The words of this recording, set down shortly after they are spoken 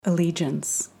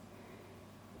Allegiance.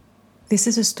 This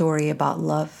is a story about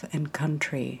love and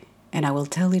country, and I will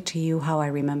tell it to you how I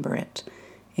remember it,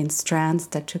 in strands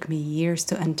that took me years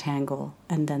to untangle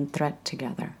and then thread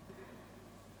together.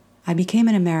 I became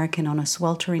an American on a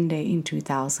sweltering day in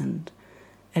 2000,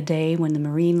 a day when the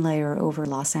marine layer over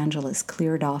Los Angeles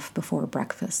cleared off before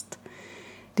breakfast.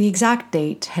 The exact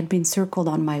date had been circled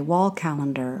on my wall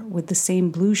calendar with the same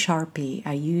blue Sharpie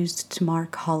I used to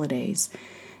mark holidays,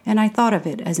 and I thought of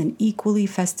it as an equally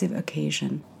festive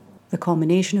occasion, the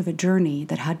culmination of a journey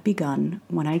that had begun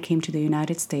when I came to the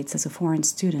United States as a foreign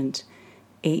student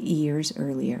 8 years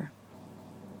earlier.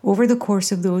 Over the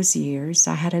course of those years,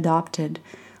 I had adopted,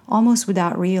 almost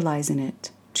without realizing it,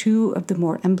 two of the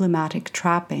more emblematic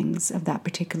trappings of that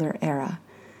particular era.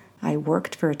 I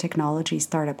worked for a technology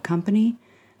startup company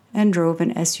and drove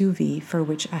an SUV for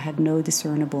which I had no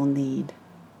discernible need.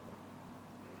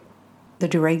 The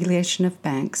deregulation of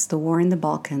banks, the war in the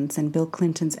Balkans, and Bill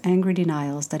Clinton's angry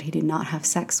denials that he did not have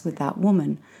sex with that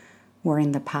woman were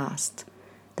in the past.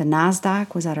 The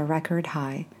NASDAQ was at a record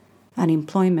high.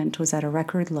 Unemployment was at a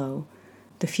record low.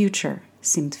 The future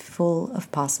seemed full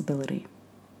of possibility.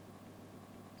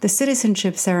 The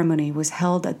citizenship ceremony was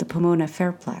held at the Pomona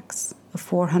Fairplex, a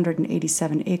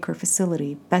 487-acre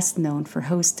facility best known for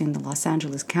hosting the Los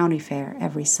Angeles County Fair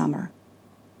every summer.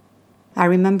 I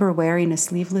remember wearing a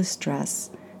sleeveless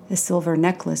dress, a silver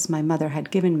necklace my mother had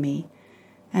given me,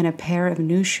 and a pair of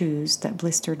new shoes that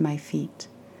blistered my feet.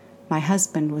 My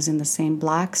husband was in the same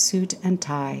black suit and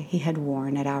tie he had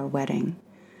worn at our wedding.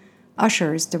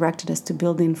 Ushers directed us to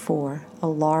Building 4, a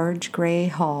large gray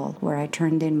hall where I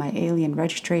turned in my alien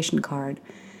registration card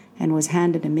and was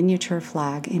handed a miniature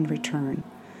flag in return.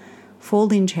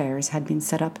 Folding chairs had been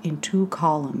set up in 2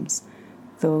 columns.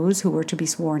 Those who were to be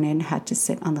sworn in had to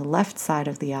sit on the left side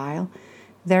of the aisle,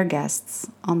 their guests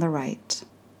on the right.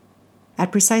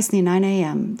 At precisely 9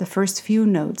 a.m., the first few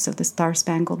notes of the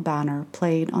Star-Spangled Banner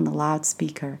played on the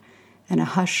loudspeaker, and a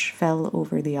hush fell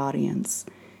over the audience.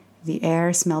 The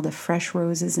air smelled of fresh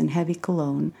roses and heavy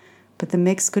cologne, but the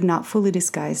mix could not fully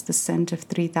disguise the scent of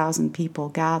 3,000 people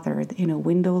gathered in a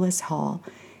windowless hall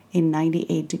in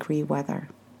 98-degree weather.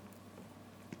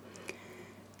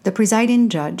 The presiding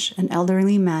judge, an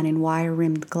elderly man in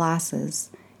wire-rimmed glasses,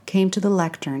 came to the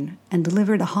lectern and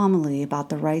delivered a homily about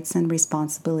the rights and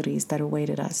responsibilities that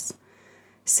awaited us.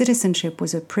 Citizenship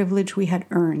was a privilege we had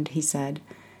earned, he said,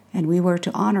 and we were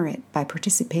to honor it by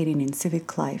participating in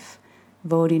civic life,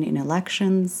 voting in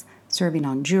elections, serving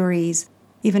on juries,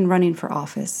 even running for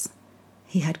office.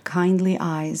 He had kindly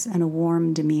eyes and a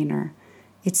warm demeanor.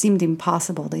 It seemed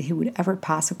impossible that he would ever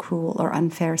pass a cruel or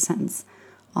unfair sentence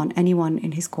on anyone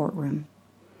in his courtroom.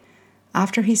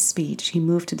 After his speech, he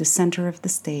moved to the center of the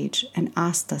stage and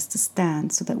asked us to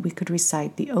stand so that we could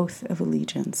recite the oath of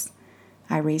allegiance.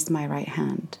 I raised my right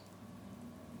hand.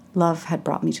 Love had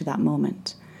brought me to that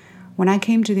moment. When I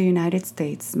came to the United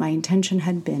States, my intention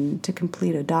had been to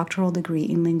complete a doctoral degree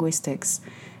in linguistics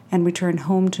and return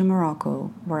home to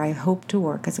Morocco, where I hoped to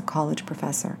work as a college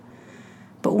professor.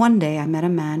 But one day I met a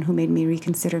man who made me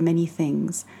reconsider many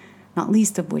things, not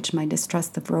least of which my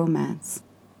distrust of romance.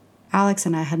 Alex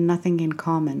and I had nothing in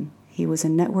common. He was a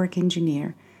network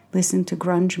engineer, listened to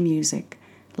grunge music,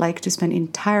 liked to spend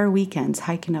entire weekends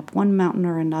hiking up one mountain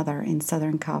or another in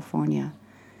Southern California.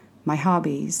 My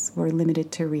hobbies were limited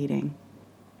to reading.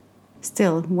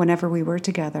 Still, whenever we were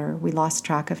together, we lost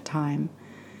track of time.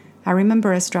 I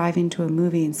remember us driving to a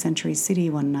movie in Century City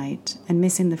one night and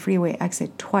missing the freeway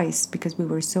exit twice because we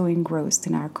were so engrossed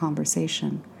in our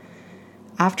conversation.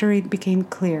 After it became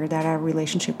clear that our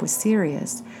relationship was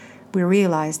serious, we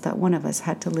realized that one of us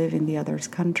had to live in the other's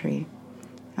country.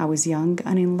 I was young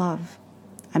and in love.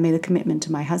 I made a commitment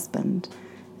to my husband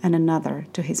and another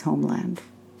to his homeland.